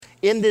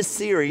In this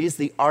series,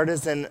 The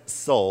Artisan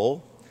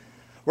Soul,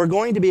 we're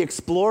going to be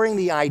exploring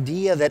the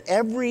idea that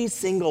every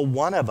single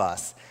one of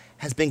us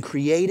has been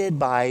created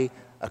by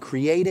a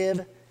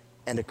creative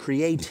and a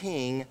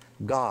creating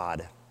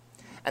God.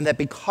 And that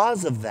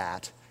because of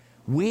that,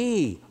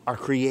 we are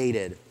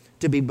created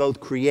to be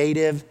both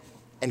creative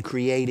and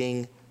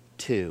creating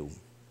too.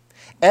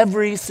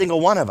 Every single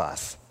one of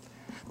us.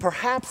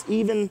 Perhaps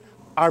even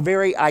our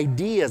very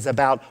ideas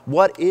about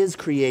what is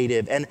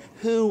creative and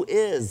who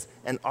is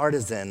an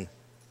artisan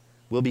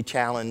will be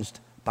challenged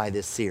by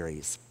this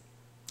series.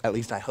 At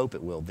least I hope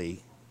it will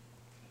be.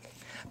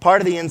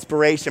 Part of the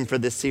inspiration for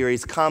this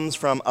series comes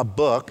from a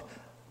book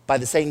by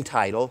the same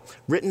title,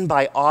 written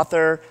by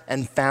author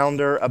and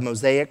founder of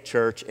Mosaic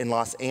Church in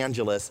Los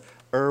Angeles,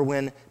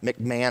 Erwin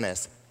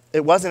McManus.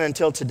 It wasn't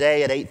until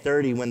today at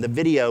 8:30 when the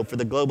video for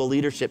the Global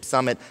Leadership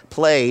Summit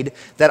played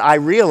that I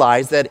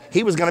realized that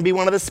he was going to be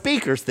one of the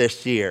speakers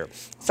this year.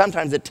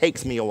 Sometimes it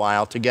takes me a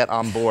while to get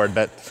on board,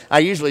 but I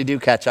usually do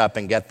catch up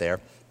and get there.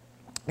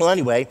 Well,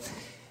 anyway,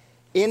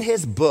 in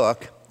his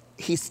book,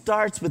 he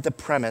starts with the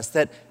premise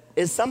that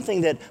is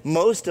something that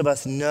most of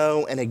us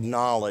know and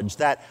acknowledge,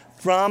 that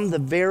from the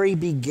very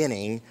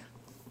beginning,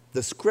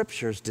 the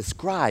scriptures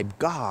describe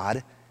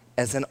God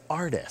as an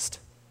artist.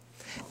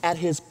 At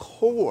his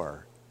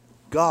core,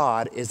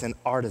 God is an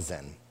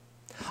artisan.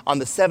 On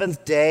the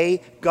seventh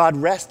day, God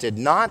rested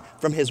not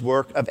from his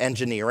work of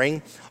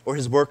engineering or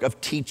his work of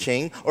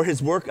teaching or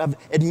his work of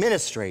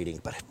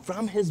administrating, but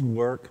from his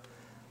work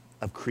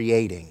of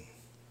creating.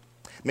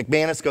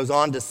 McManus goes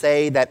on to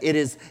say that it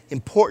is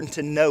important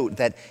to note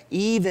that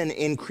even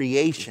in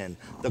creation,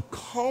 the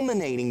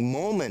culminating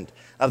moment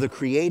of the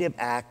creative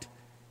act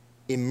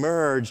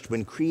emerged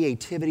when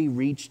creativity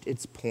reached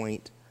its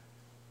point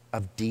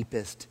of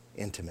deepest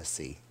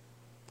intimacy.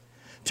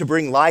 To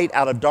bring light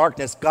out of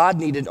darkness, God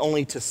needed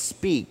only to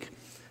speak,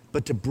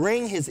 but to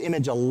bring his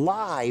image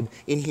alive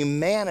in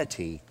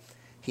humanity,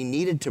 he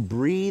needed to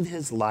breathe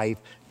his life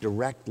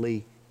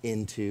directly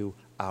into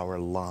our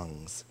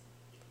lungs.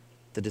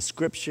 The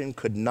description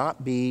could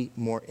not be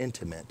more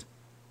intimate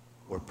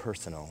or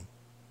personal.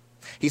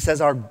 He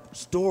says our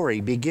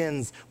story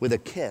begins with a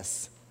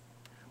kiss,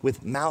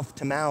 with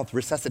mouth-to-mouth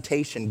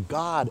resuscitation,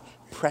 God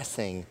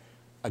pressing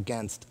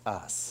against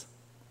us.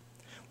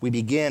 We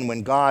begin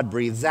when God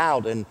breathes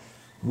out and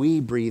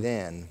we breathe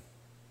in.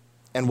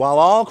 And while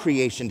all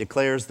creation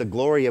declares the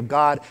glory of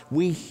God,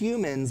 we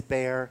humans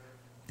bear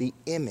the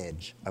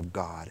image of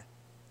God.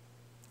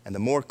 And the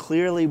more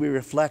clearly we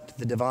reflect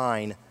the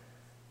divine,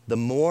 the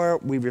more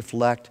we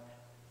reflect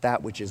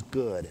that which is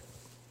good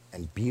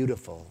and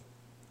beautiful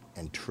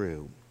and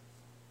true.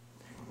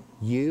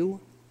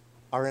 You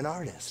are an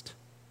artist.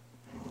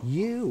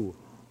 You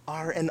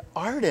are an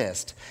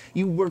artist.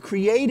 You were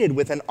created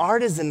with an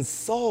artisan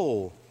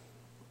soul.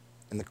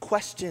 And the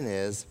question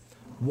is,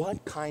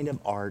 what kind of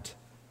art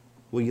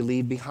will you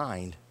leave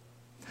behind?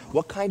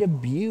 What kind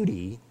of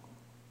beauty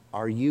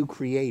are you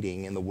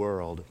creating in the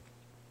world?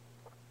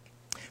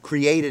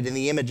 Created in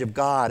the image of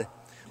God,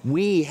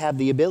 we have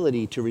the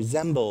ability to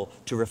resemble,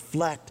 to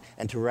reflect,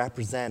 and to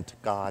represent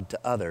God to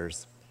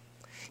others.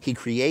 He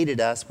created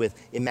us with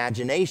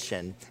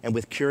imagination and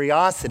with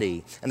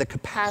curiosity and the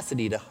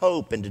capacity to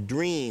hope and to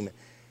dream.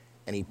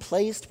 And he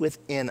placed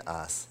within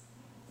us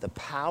the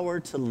power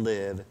to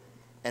live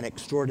an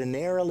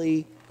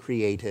extraordinarily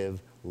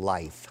creative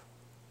life.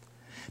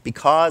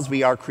 Because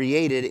we are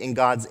created in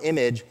God's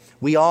image,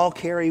 we all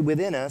carry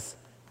within us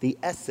the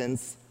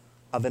essence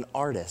of an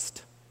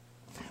artist.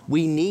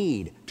 We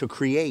need to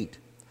create,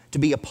 to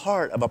be a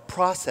part of a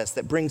process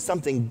that brings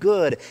something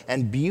good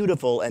and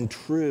beautiful and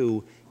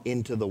true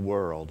into the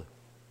world.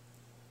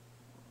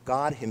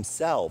 God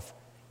himself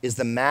is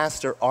the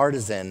master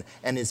artisan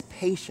and is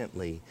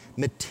patiently,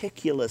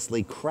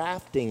 meticulously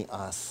crafting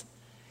us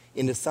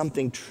into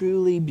something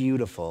truly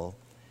beautiful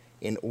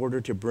in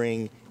order to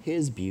bring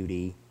his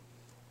beauty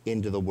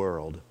into the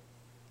world.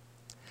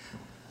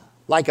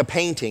 Like a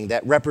painting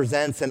that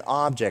represents an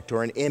object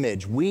or an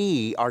image,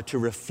 we are to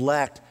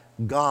reflect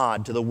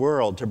God to the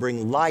world, to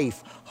bring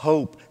life,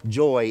 hope,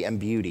 joy, and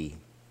beauty.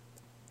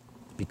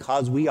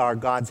 Because we are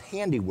God's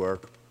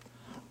handiwork,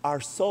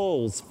 our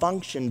souls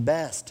function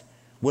best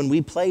when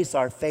we place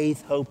our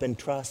faith, hope, and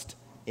trust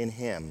in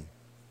him.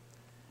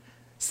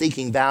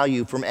 Seeking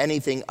value from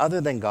anything other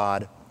than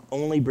God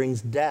only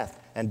brings death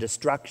and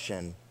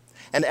destruction.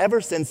 And ever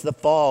since the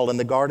fall in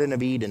the Garden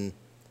of Eden,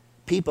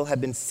 people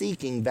have been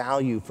seeking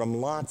value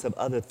from lots of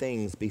other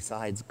things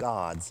besides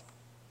God's.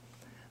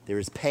 There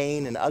is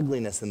pain and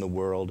ugliness in the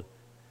world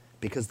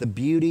because the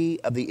beauty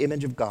of the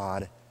image of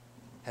God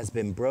has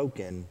been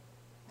broken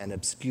and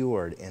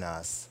obscured in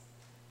us.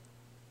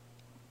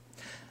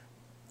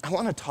 I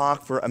want to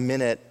talk for a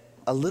minute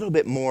a little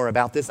bit more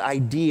about this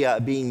idea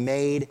of being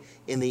made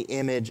in the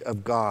image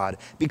of God,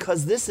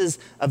 because this is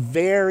a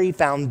very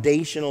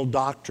foundational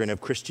doctrine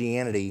of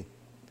Christianity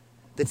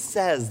that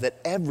says that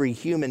every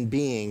human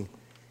being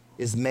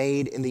is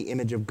made in the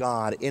image of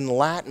God. In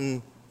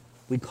Latin,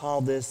 we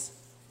call this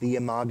the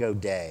Imago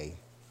Dei.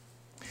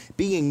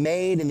 Being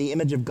made in the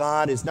image of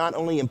God is not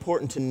only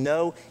important to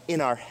know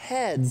in our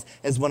heads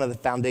as one of the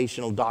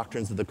foundational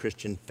doctrines of the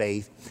Christian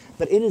faith,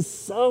 but it is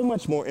so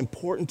much more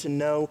important to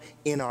know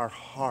in our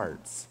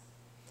hearts,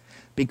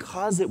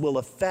 because it will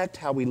affect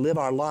how we live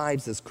our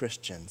lives as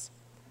Christians,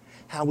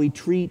 how we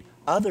treat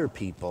other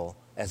people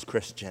as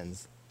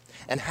Christians,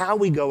 and how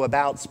we go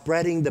about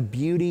spreading the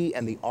beauty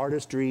and the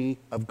artistry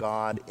of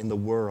God in the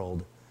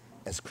world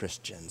as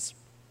Christians.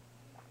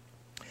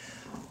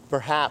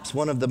 Perhaps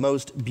one of the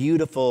most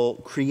beautiful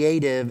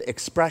creative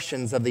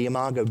expressions of the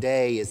Imago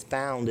Dei is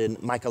found in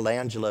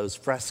Michelangelo's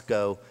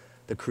fresco,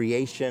 The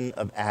Creation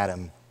of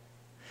Adam,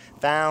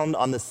 found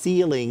on the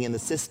ceiling in the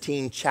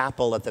Sistine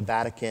Chapel at the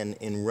Vatican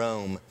in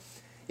Rome.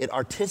 It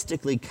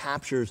artistically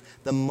captures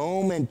the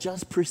moment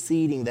just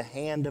preceding the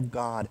hand of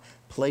God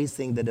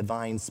placing the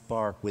divine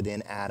spark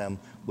within Adam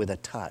with a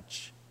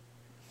touch.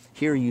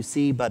 Here you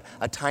see but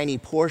a tiny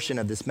portion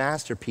of this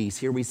masterpiece.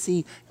 Here we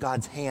see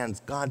God's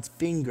hands, God's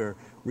finger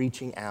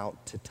reaching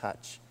out to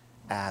touch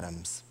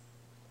Adam's.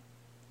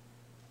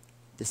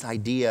 This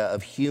idea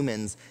of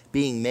humans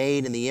being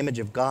made in the image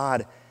of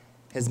God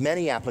has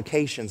many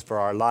applications for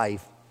our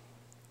life,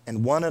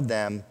 and one of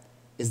them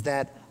is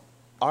that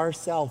our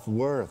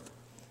self-worth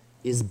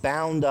is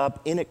bound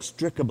up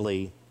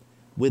inextricably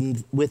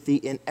with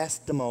the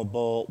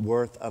inestimable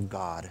worth of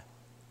God.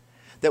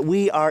 That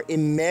we are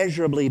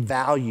immeasurably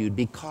valued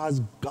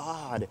because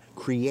God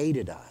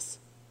created us.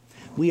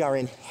 We are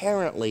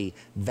inherently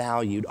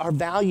valued. Our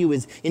value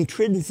is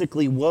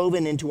intrinsically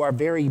woven into our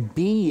very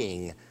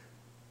being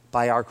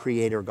by our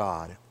Creator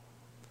God.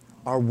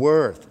 Our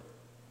worth,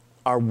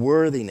 our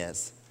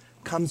worthiness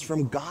comes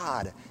from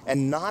God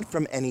and not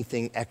from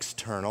anything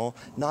external,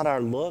 not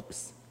our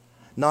looks,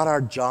 not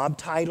our job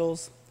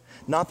titles,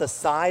 not the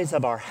size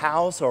of our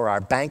house or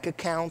our bank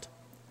account,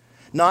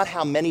 not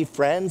how many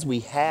friends we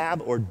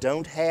have or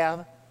don't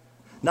have,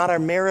 not our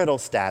marital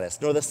status,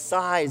 nor the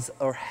size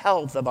or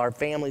health of our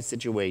family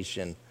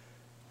situation,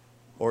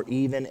 or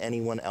even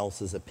anyone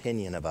else's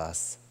opinion of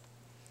us.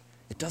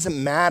 It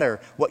doesn't matter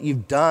what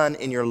you've done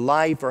in your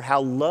life or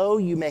how low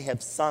you may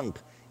have sunk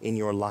in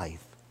your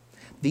life.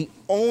 The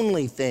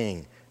only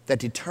thing that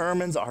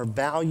determines our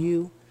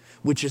value,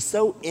 which is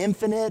so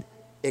infinite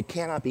it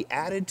cannot be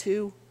added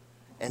to,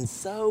 and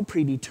so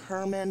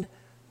predetermined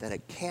that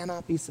it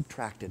cannot be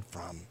subtracted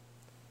from,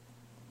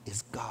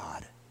 is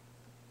God.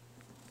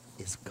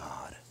 Is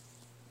God.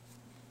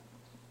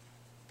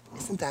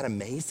 Isn't that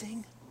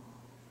amazing?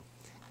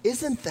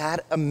 Isn't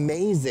that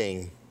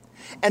amazing?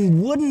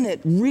 And wouldn't it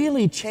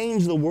really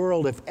change the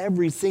world if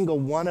every single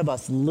one of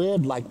us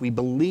lived like we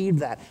believed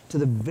that to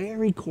the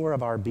very core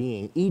of our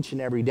being each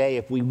and every day?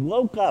 If we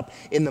woke up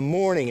in the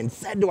morning and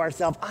said to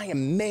ourselves, I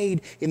am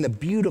made in the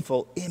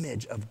beautiful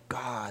image of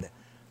God.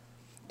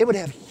 It would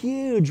have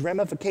huge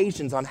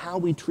ramifications on how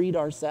we treat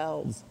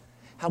ourselves,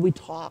 how we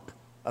talk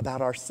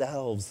about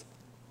ourselves,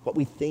 what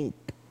we think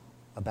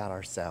about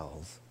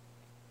ourselves.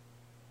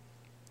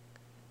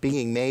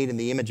 Being made in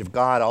the image of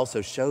God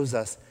also shows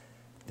us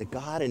that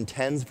God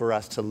intends for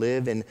us to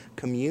live in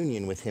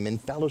communion with Him, in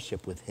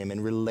fellowship with Him,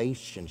 in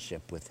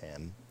relationship with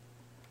Him.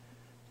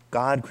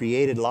 God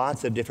created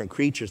lots of different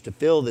creatures to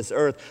fill this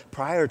earth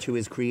prior to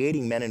His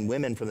creating men and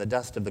women from the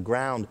dust of the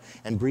ground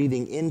and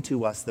breathing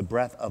into us the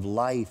breath of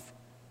life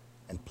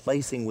and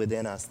placing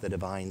within us the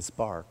divine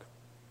spark.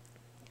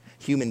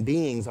 Human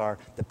beings are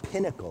the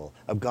pinnacle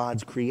of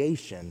God's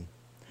creation.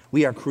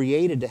 We are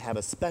created to have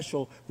a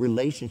special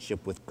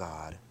relationship with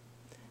God.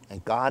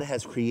 And God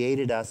has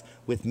created us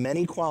with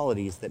many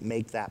qualities that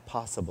make that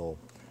possible.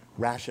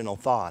 Rational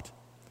thought,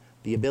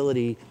 the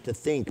ability to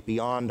think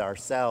beyond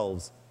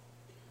ourselves,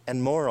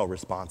 and moral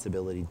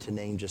responsibility, to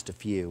name just a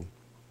few.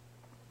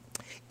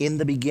 In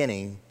the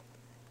beginning,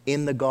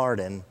 in the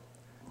garden,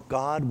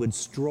 God would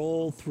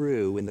stroll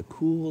through in the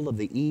cool of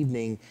the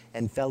evening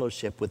and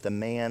fellowship with the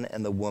man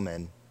and the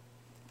woman.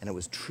 And it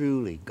was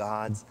truly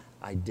God's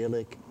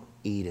idyllic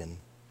Eden.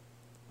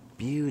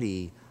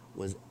 Beauty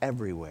was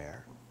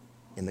everywhere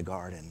in the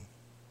garden.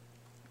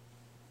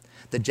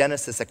 The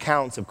Genesis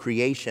accounts of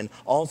creation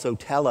also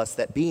tell us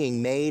that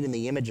being made in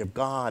the image of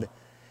God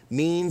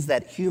means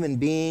that human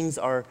beings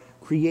are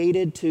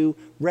created to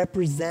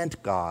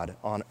represent God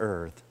on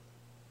earth.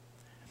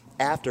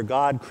 After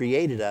God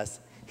created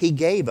us, He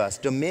gave us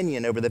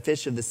dominion over the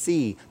fish of the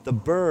sea, the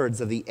birds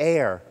of the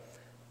air,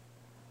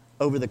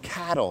 over the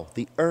cattle,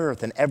 the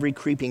earth, and every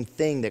creeping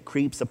thing that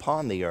creeps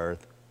upon the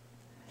earth.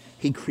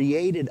 He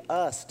created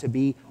us to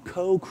be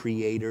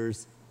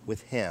co-creators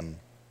with Him,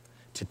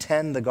 to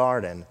tend the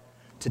garden,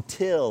 to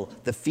till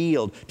the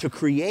field, to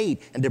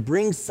create and to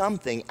bring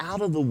something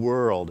out of the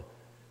world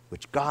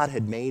which God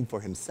had made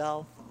for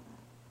Himself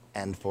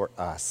and for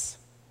us.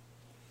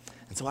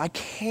 And so I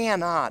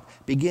cannot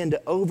begin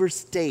to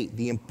overstate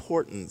the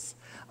importance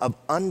of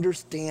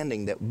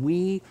understanding that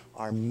we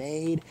are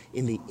made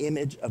in the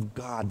image of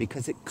God,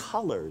 because it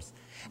colors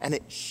and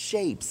it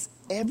shapes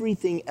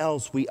everything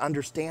else we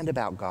understand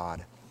about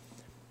God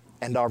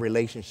and our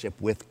relationship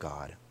with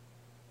God.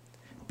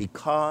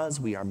 Because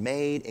we are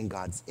made in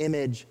God's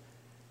image,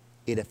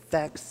 it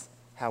affects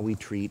how we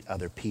treat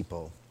other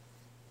people.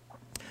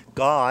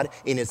 God,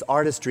 in his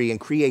artistry and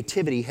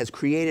creativity, has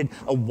created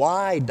a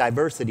wide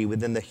diversity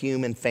within the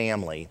human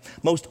family.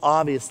 Most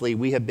obviously,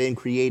 we have been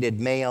created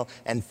male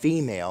and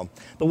female,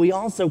 but we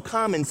also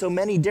come in so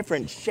many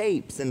different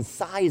shapes and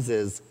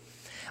sizes.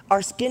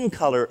 Our skin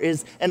color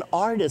is an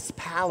artist's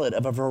palette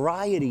of a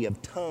variety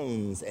of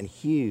tones and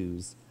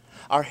hues.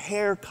 Our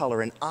hair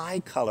color and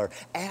eye color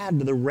add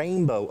to the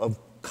rainbow of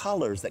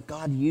colors that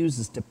God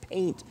uses to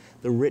paint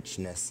the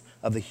richness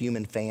of the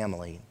human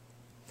family.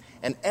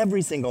 And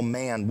every single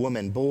man,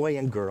 woman, boy,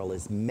 and girl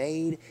is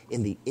made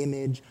in the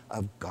image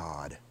of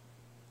God.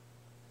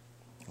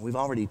 We've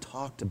already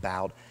talked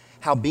about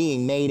how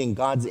being made in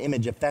God's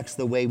image affects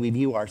the way we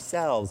view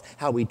ourselves,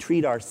 how we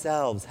treat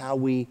ourselves, how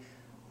we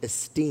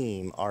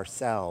esteem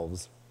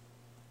ourselves.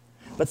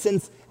 But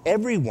since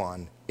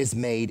everyone is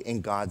made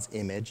in God's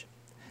image,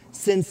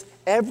 since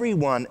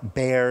everyone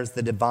bears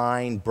the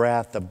divine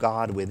breath of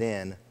God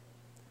within,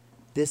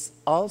 this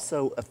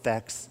also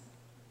affects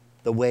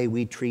the way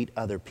we treat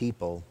other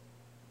people.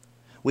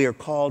 We are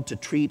called to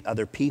treat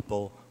other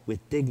people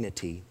with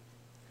dignity.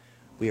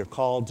 We are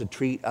called to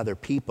treat other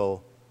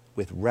people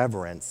with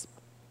reverence.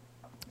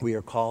 We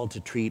are called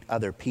to treat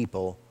other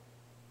people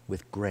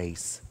with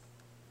grace.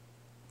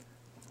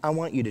 I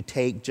want you to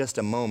take just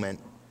a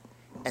moment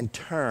and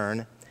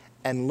turn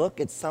and look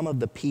at some of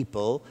the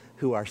people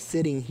who are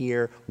sitting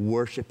here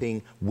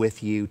worshiping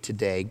with you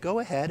today. Go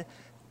ahead,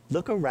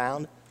 look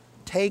around,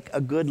 take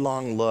a good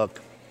long look.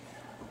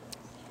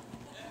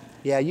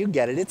 Yeah, you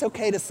get it. It's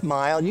okay to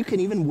smile. You can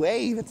even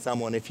wave at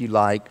someone if you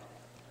like.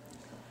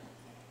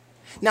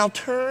 Now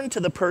turn to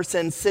the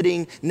person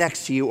sitting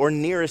next to you or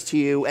nearest to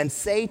you and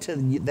say to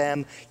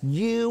them,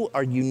 you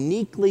are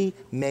uniquely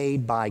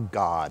made by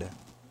God.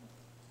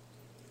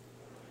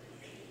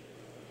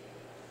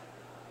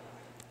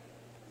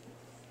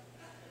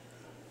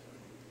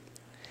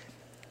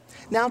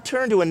 Now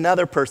turn to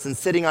another person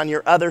sitting on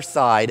your other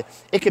side.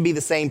 It could be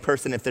the same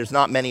person if there's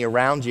not many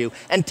around you,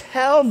 and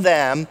tell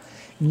them,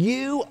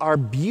 you are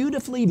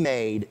beautifully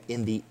made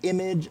in the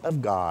image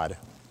of God.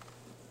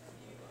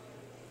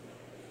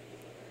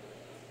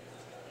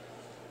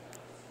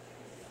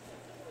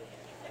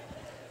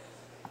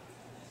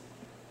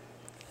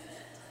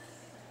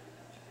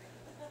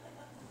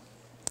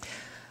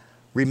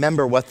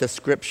 Remember what the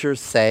scriptures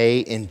say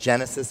in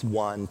Genesis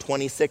 1,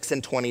 26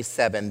 and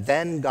 27.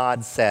 Then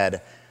God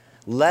said,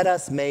 let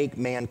us make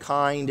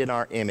mankind in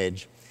our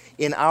image,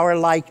 in our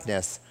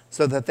likeness,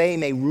 so that they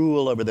may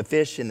rule over the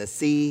fish in the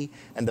sea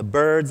and the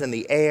birds in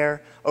the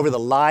air, over the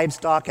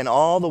livestock and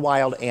all the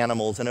wild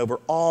animals, and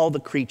over all the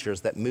creatures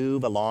that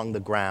move along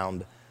the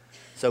ground.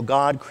 So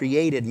God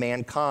created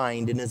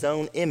mankind in his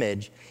own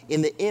image.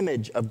 In the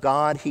image of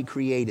God he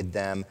created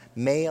them.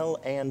 Male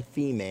and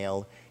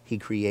female he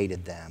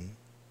created them.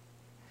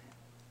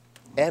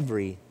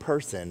 Every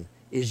person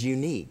is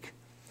unique,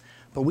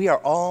 but we are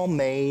all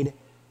made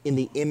in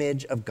the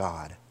image of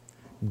God.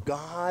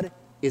 God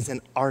is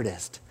an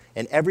artist.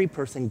 And every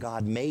person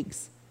God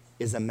makes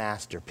is a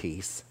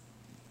masterpiece.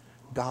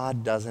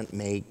 God doesn't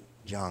make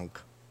junk.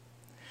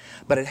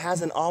 But it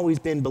hasn't always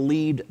been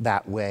believed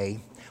that way.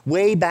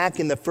 Way back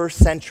in the first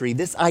century,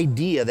 this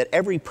idea that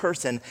every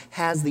person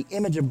has the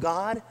image of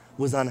God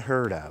was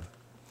unheard of.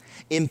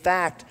 In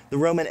fact, the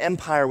Roman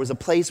Empire was a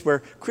place where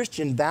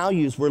Christian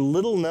values were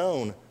little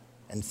known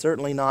and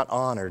certainly not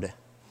honored.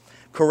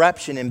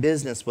 Corruption in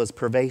business was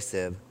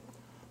pervasive.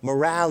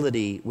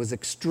 Morality was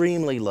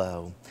extremely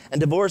low,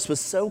 and divorce was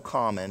so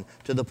common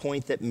to the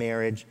point that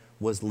marriage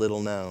was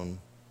little known.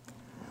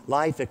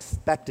 Life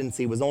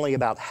expectancy was only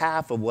about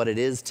half of what it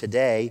is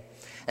today,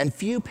 and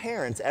few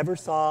parents ever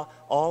saw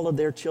all of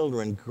their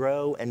children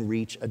grow and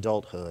reach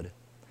adulthood.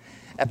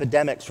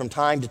 Epidemics from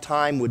time to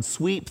time would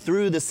sweep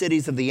through the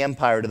cities of the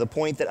empire to the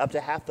point that up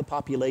to half the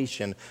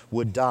population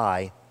would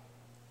die.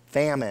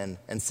 Famine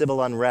and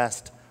civil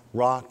unrest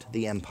rocked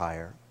the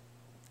empire.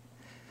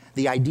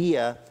 The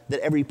idea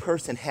that every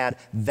person had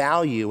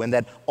value and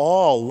that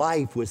all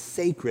life was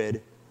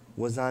sacred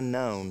was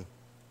unknown.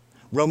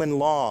 Roman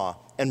law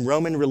and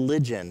Roman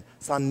religion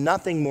saw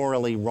nothing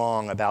morally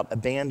wrong about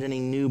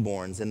abandoning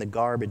newborns in the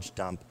garbage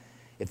dump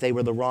if they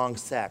were the wrong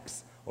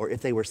sex, or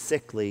if they were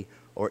sickly,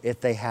 or if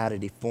they had a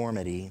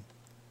deformity.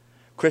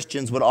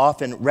 Christians would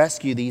often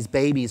rescue these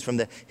babies from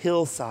the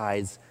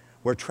hillsides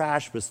where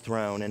trash was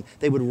thrown, and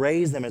they would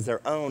raise them as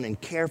their own and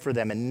care for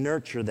them and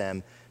nurture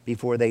them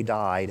before they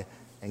died,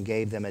 and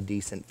gave them a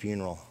decent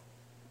funeral.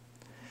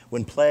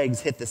 When plagues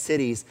hit the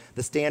cities,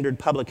 the standard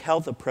public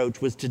health approach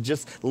was to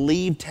just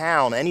leave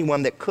town,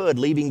 anyone that could,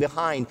 leaving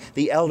behind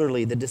the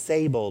elderly, the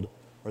disabled,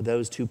 or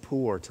those too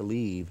poor to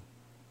leave.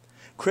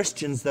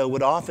 Christians, though,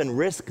 would often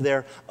risk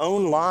their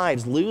own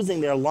lives,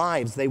 losing their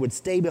lives. They would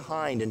stay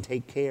behind and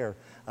take care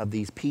of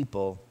these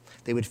people.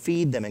 They would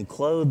feed them and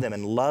clothe them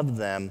and love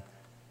them.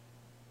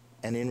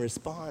 And in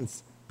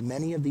response,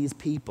 many of these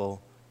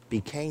people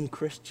became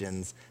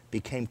Christians,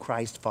 became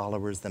Christ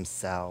followers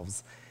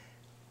themselves.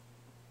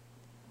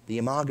 The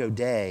Imago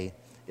Dei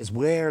is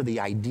where the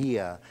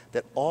idea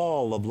that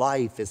all of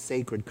life is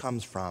sacred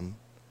comes from.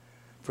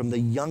 From the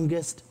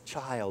youngest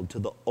child to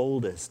the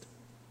oldest,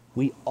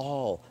 we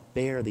all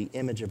bear the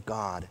image of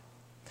God.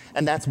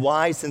 And that's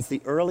why, since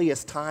the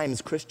earliest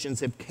times, Christians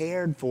have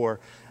cared for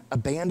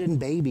abandoned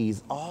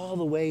babies all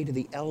the way to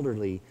the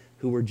elderly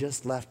who were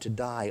just left to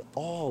die.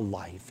 All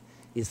life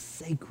is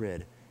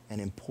sacred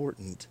and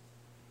important.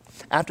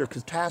 After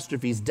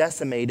catastrophes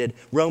decimated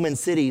Roman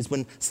cities,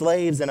 when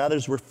slaves and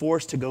others were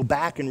forced to go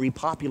back and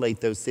repopulate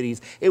those cities,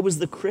 it was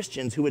the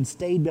Christians who had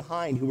stayed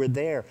behind who were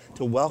there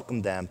to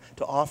welcome them,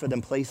 to offer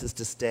them places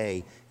to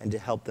stay, and to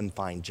help them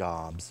find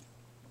jobs.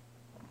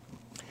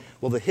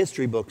 Well, the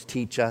history books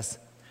teach us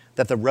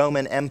that the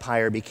Roman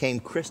Empire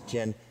became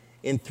Christian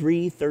in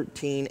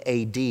 313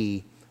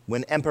 AD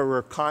when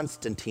Emperor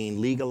Constantine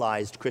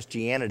legalized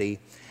Christianity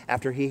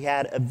after he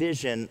had a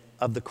vision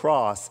of the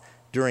cross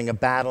during a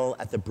battle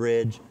at the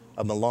bridge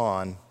of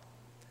Milan.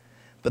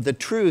 But the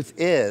truth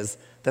is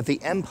that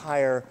the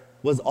empire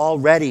was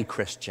already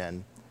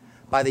Christian.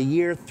 By the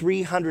year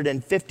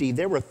 350,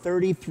 there were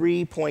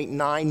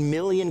 33.9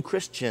 million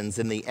Christians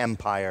in the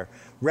empire,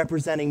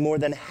 representing more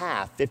than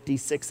half,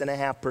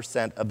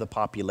 56.5% of the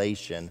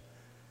population.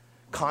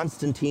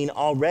 Constantine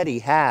already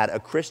had a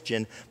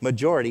Christian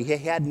majority. He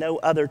had no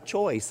other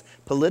choice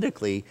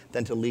politically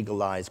than to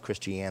legalize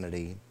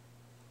Christianity.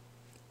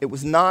 It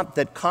was not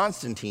that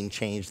Constantine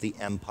changed the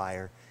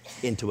empire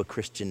into a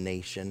Christian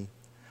nation.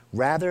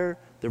 Rather,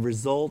 the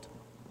result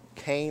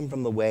came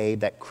from the way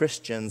that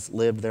Christians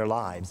lived their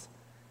lives,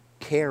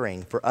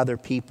 caring for other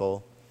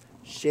people,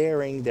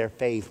 sharing their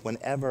faith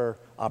whenever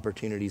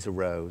opportunities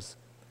arose.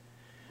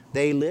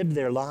 They lived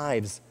their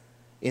lives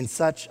in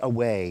such a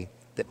way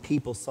that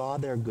people saw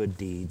their good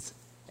deeds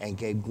and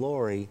gave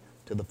glory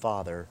to the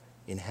Father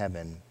in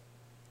heaven.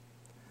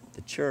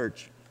 The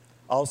church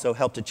also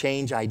helped to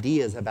change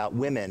ideas about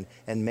women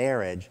and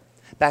marriage.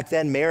 Back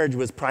then, marriage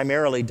was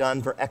primarily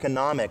done for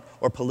economic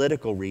or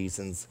political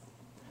reasons.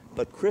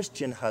 But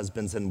Christian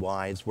husbands and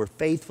wives were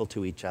faithful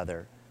to each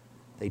other.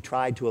 They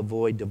tried to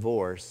avoid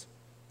divorce.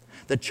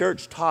 The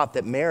church taught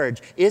that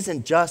marriage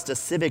isn't just a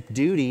civic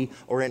duty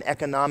or an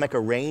economic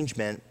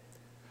arrangement.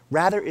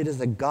 Rather, it is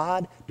a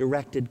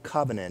God-directed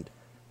covenant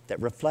that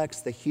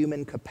reflects the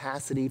human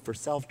capacity for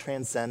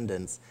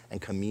self-transcendence and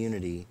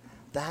community.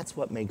 That's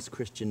what makes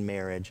Christian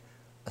marriage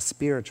a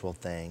spiritual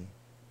thing.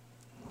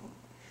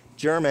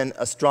 German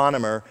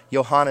astronomer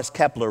Johannes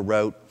Kepler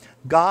wrote,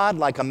 "God,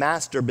 like a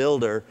master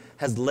builder,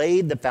 has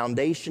laid the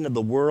foundation of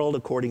the world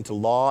according to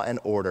law and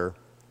order.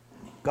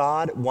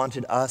 God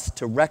wanted us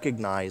to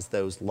recognize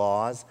those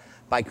laws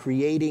by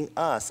creating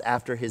us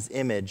after his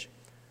image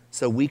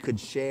so we could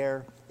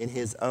share in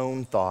his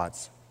own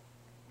thoughts."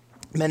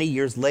 Many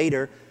years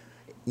later,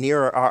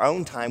 near our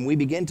own time, we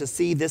begin to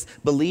see this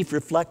belief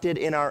reflected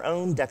in our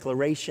own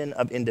Declaration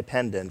of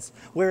Independence,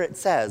 where it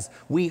says,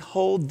 "We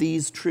hold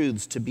these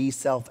truths to be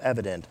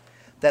self-evident,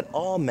 that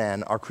all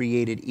men are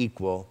created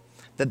equal,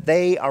 that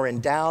they are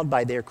endowed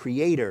by their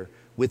Creator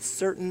with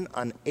certain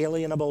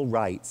unalienable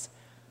rights,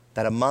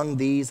 that among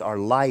these are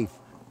life,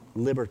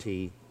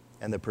 liberty,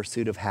 and the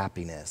pursuit of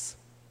happiness."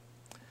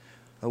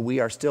 We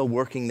are still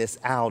working this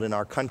out in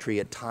our country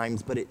at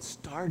times, but it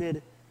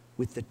started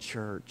with the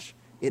church.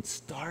 It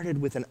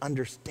started with an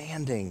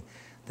understanding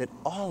that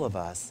all of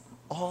us,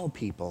 all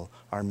people,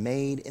 are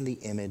made in the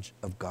image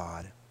of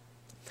God.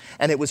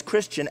 And it was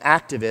Christian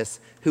activists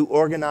who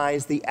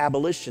organized the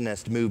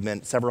abolitionist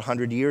movement several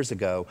hundred years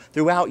ago.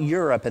 Throughout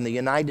Europe and the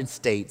United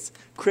States,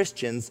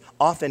 Christians,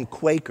 often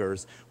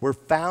Quakers, were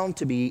found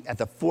to be at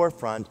the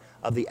forefront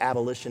of the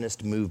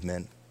abolitionist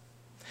movement.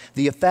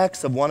 The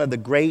effects of one of the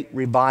great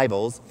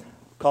revivals,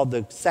 called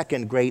the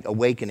Second Great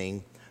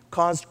Awakening,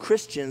 caused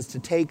Christians to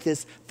take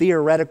this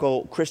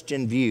theoretical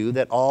Christian view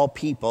that all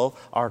people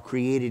are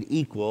created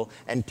equal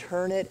and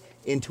turn it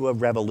into a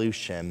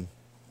revolution.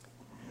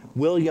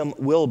 William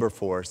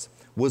Wilberforce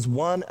was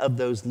one of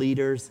those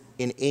leaders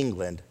in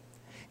England.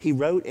 He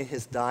wrote in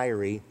his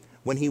diary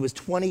when he was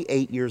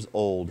 28 years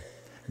old,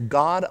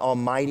 "God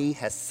Almighty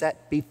has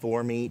set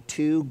before me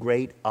two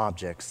great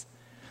objects,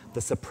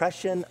 the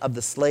suppression of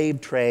the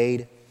slave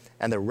trade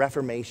and the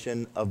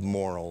reformation of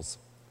morals."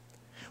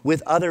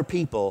 With other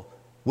people,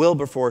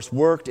 Wilberforce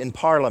worked in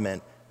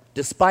Parliament,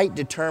 despite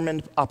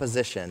determined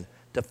opposition,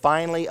 to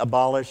finally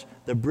abolish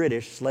the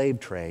British slave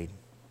trade.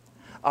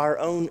 Our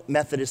own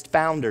Methodist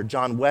founder,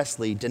 John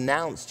Wesley,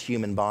 denounced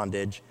human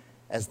bondage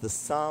as the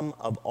sum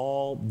of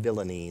all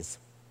villainies.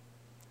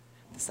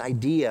 This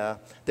idea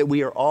that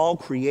we are all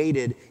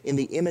created in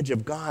the image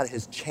of God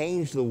has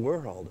changed the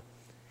world.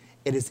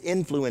 It has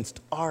influenced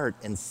art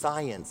and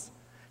science,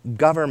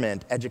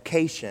 government,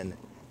 education,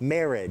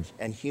 marriage,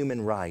 and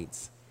human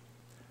rights.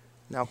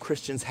 Now,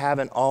 Christians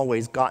haven't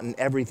always gotten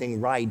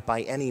everything right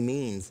by any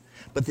means,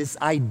 but this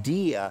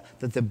idea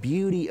that the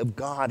beauty of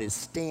God is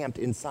stamped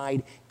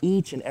inside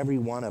each and every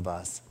one of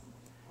us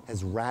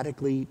has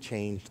radically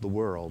changed the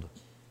world.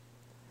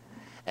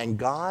 And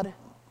God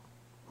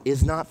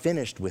is not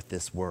finished with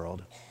this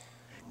world.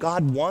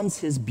 God wants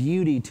his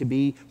beauty to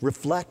be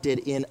reflected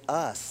in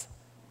us,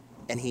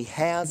 and he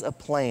has a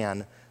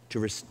plan to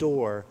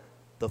restore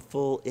the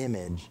full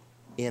image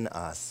in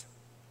us.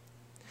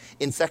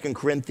 In 2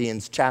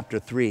 Corinthians chapter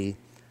 3,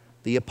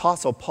 the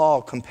Apostle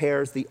Paul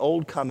compares the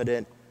Old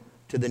Covenant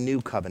to the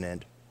New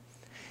Covenant.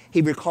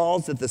 He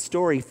recalls that the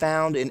story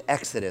found in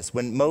Exodus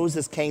when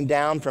Moses came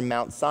down from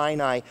Mount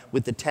Sinai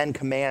with the 10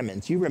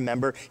 Commandments. You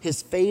remember,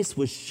 his face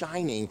was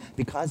shining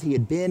because he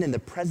had been in the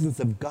presence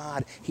of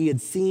God. He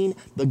had seen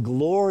the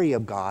glory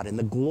of God, and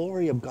the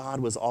glory of God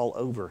was all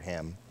over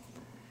him.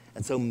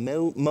 And so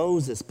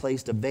Moses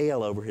placed a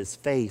veil over his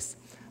face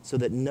so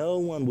that no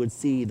one would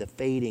see the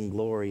fading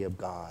glory of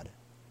God.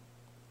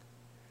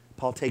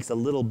 Paul takes a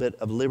little bit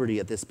of liberty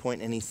at this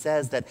point, and he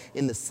says that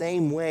in the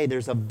same way,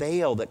 there's a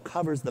veil that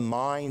covers the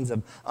minds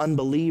of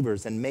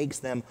unbelievers and makes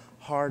them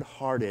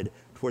hard-hearted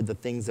toward the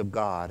things of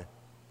God.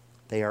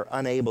 They are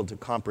unable to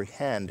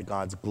comprehend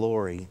God's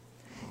glory.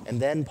 And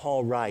then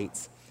Paul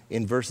writes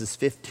in verses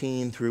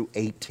 15 through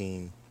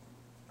 18,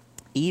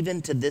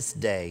 even to this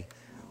day,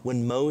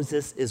 when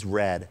Moses is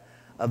read,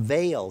 a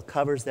veil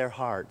covers their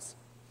hearts.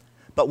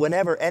 But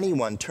whenever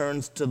anyone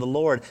turns to the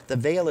Lord, the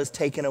veil is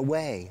taken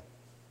away.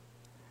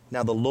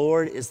 Now the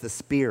Lord is the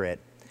Spirit,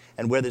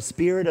 and where the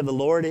Spirit of the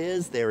Lord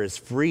is, there is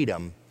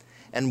freedom.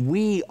 And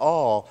we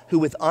all, who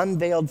with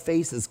unveiled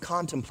faces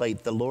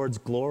contemplate the Lord's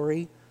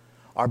glory,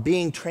 are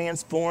being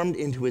transformed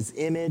into his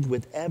image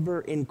with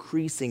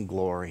ever-increasing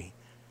glory,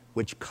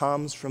 which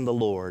comes from the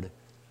Lord,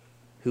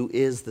 who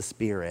is the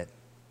Spirit.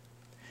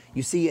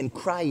 You see, in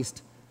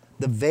Christ,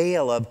 the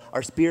veil of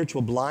our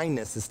spiritual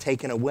blindness is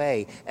taken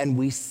away, and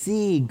we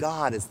see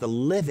God as the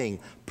living,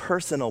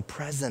 personal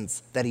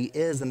presence that he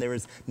is, and there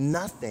is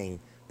nothing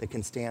that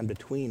can stand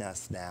between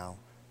us now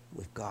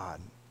with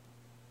God.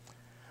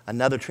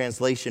 Another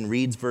translation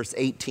reads verse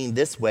 18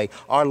 this way: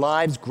 our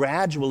lives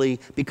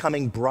gradually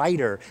becoming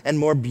brighter and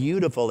more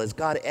beautiful as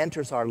God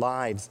enters our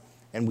lives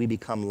and we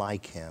become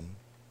like him.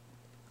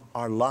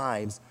 Our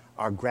lives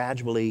are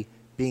gradually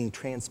being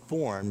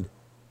transformed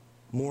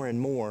more and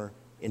more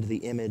into the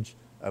image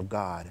of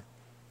God.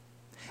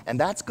 And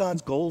that's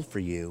God's goal for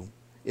you,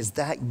 is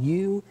that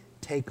you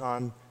take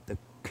on the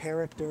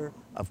character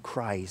of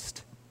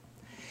Christ.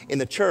 In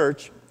the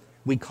church,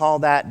 we call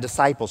that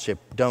discipleship,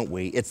 don't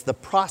we? It's the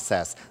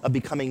process of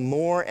becoming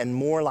more and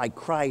more like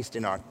Christ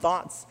in our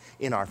thoughts,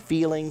 in our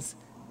feelings,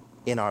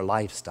 in our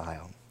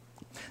lifestyle.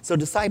 So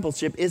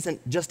discipleship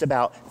isn't just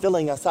about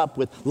filling us up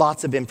with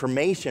lots of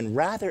information.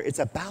 Rather, it's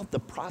about the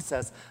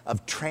process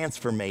of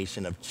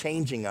transformation, of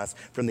changing us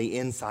from the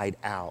inside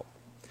out.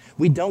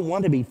 We don't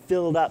want to be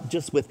filled up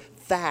just with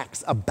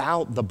facts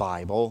about the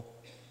Bible.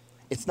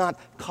 It's not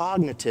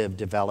cognitive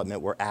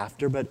development we're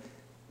after, but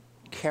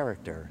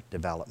character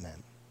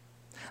development.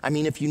 I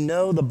mean, if you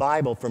know the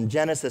Bible from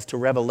Genesis to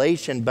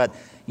Revelation, but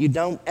you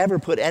don't ever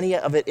put any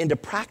of it into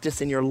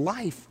practice in your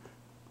life,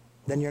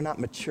 then you're not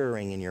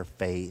maturing in your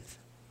faith.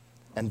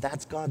 And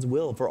that's God's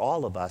will for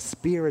all of us,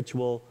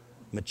 spiritual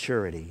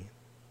maturity.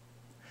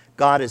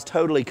 God is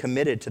totally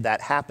committed to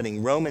that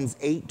happening. Romans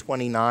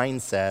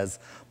 8:29 says,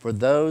 for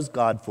those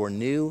God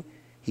foreknew,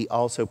 he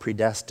also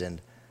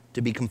predestined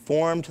to be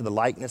conformed to the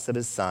likeness of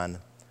his Son.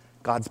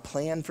 God's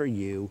plan for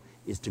you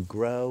is to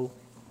grow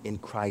in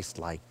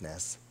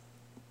Christ-likeness.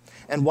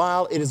 And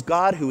while it is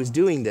God who is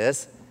doing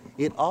this,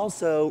 it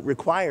also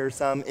requires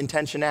some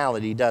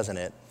intentionality, doesn't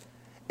it?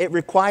 It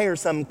requires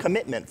some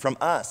commitment from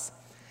us.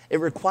 It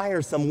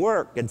requires some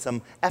work and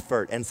some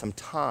effort and some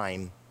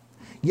time.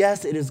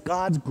 Yes, it is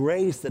God's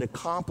grace that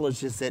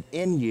accomplishes it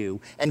in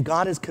you, and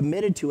God is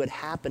committed to it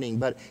happening,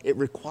 but it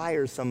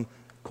requires some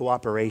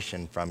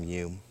cooperation from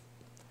you.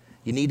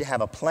 You need to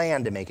have a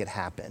plan to make it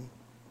happen,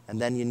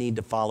 and then you need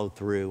to follow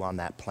through on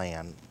that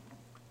plan.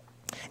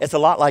 It's a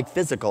lot like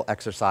physical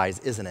exercise,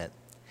 isn't it?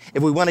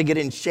 If we want to get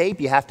in shape,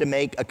 you have to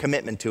make a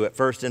commitment to it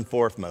first and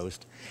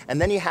foremost,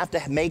 and then you have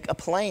to make a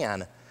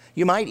plan.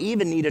 You might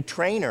even need a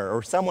trainer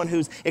or someone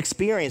who's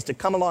experienced to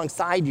come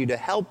alongside you to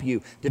help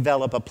you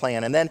develop a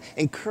plan and then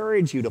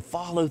encourage you to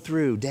follow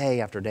through day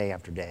after day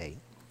after day.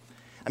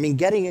 I mean,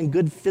 getting in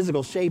good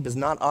physical shape is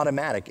not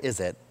automatic, is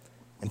it?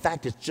 In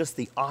fact, it's just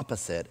the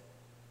opposite.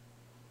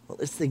 Well,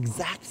 it's the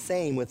exact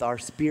same with our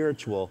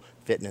spiritual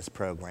fitness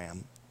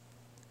program.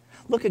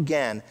 Look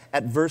again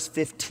at verse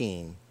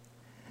 15.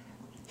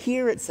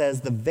 Here it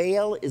says, the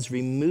veil is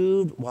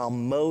removed while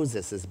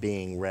Moses is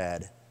being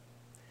read.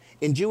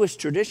 In Jewish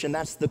tradition,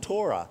 that's the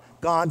Torah,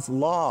 God's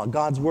law,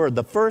 God's word,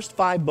 the first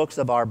 5 books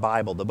of our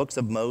Bible, the books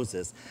of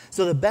Moses.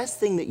 So the best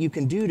thing that you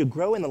can do to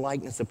grow in the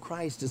likeness of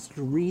Christ is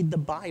to read the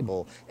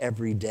Bible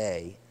every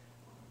day.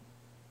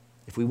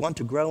 If we want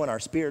to grow in our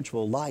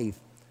spiritual life,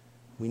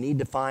 we need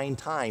to find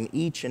time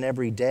each and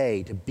every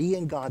day to be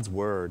in God's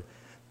word,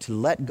 to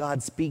let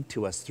God speak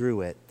to us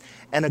through it.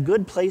 And a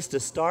good place to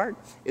start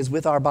is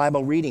with our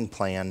Bible reading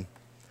plan,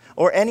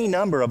 or any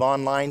number of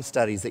online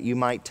studies that you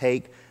might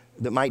take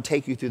that might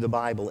take you through the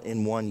Bible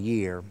in 1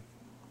 year.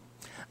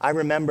 I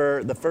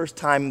remember the first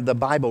time the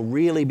Bible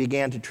really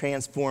began to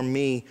transform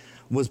me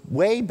was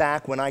way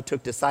back when I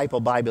took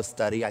Disciple Bible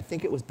Study. I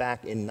think it was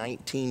back in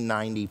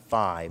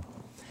 1995.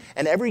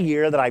 And every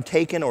year that I've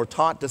taken or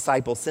taught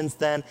Disciple since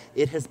then,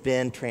 it has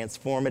been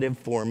transformative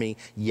for me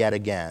yet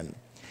again.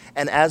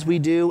 And as we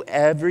do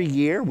every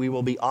year, we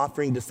will be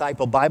offering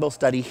Disciple Bible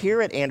Study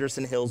here at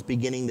Anderson Hills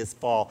beginning this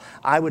fall.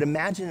 I would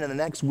imagine in the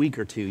next week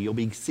or two, you'll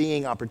be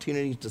seeing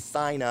opportunities to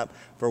sign up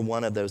for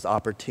one of those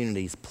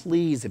opportunities.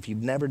 Please, if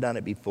you've never done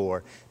it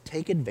before,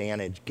 take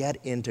advantage, get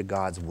into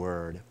God's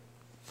Word.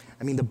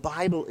 I mean, the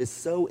Bible is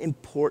so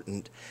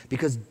important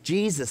because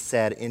Jesus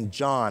said in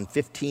John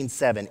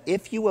 15:7,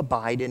 "If you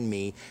abide in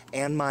me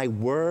and my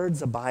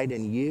words abide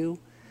in you,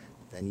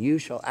 then you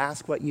shall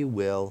ask what you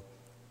will,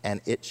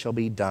 and it shall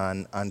be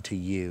done unto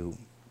you."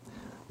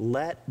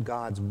 Let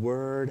God's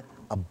word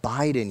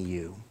abide in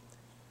you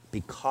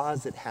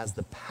because it has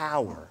the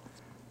power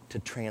to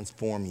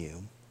transform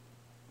you.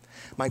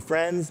 My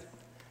friends,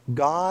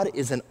 God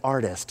is an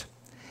artist,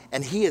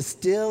 and he is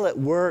still at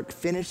work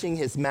finishing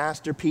his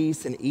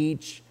masterpiece in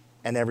each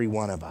and every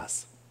one of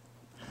us.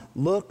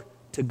 Look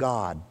to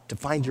God to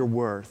find your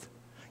worth,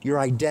 your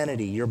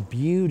identity, your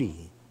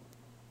beauty.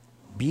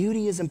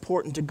 Beauty is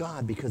important to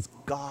God because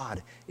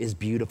God is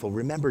beautiful.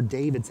 Remember,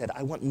 David said,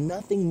 "I want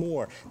nothing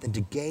more than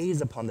to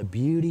gaze upon the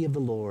beauty of the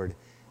Lord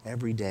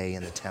every day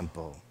in the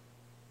temple."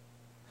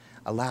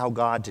 Allow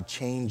God to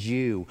change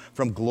you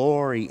from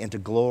glory, into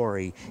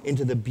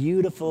the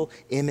beautiful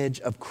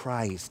image of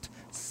Christ,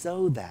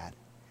 so that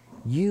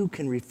you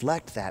can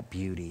reflect that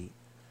beauty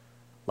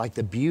like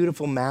the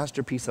beautiful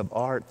masterpiece of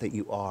art that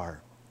you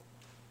are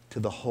to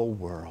the whole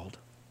world.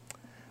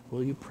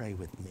 Will you pray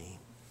with me?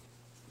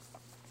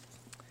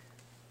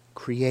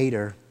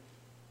 Creator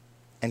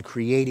and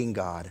creating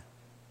God,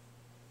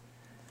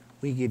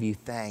 we give you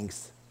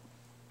thanks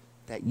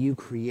that you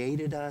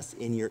created us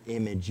in your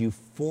image. You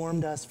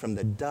formed us from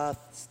the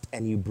dust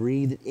and you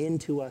breathed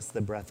into us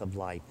the breath of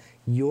life.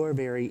 Your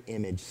very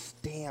image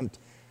stamped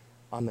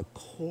on the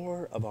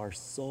core of our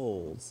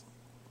souls.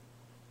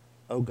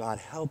 Oh God,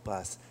 help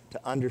us to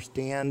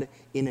understand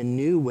in a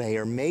new way,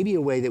 or maybe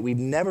a way that we've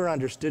never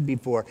understood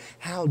before,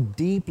 how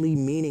deeply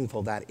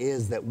meaningful that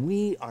is, that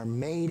we are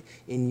made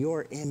in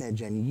your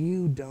image and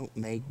you don't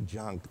make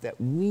junk, that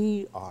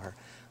we are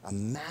a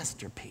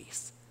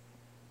masterpiece,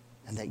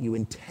 and that you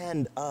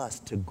intend us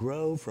to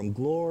grow from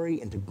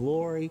glory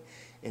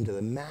into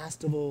the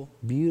masterful,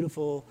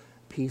 beautiful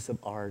piece of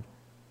art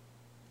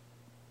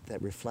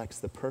that reflects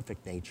the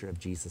perfect nature of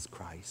Jesus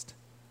Christ.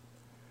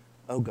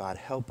 Oh God,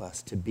 help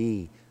us to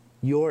be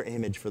your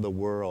image for the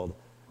world,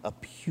 a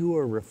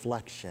pure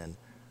reflection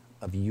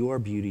of your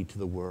beauty to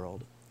the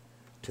world,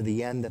 to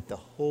the end that the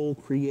whole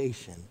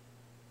creation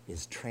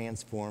is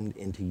transformed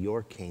into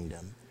your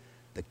kingdom,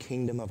 the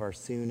kingdom of our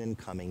soon and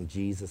coming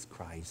Jesus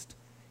Christ,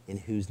 in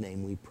whose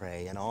name we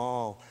pray. And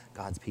all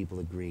God's people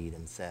agreed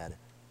and said,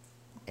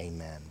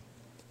 amen.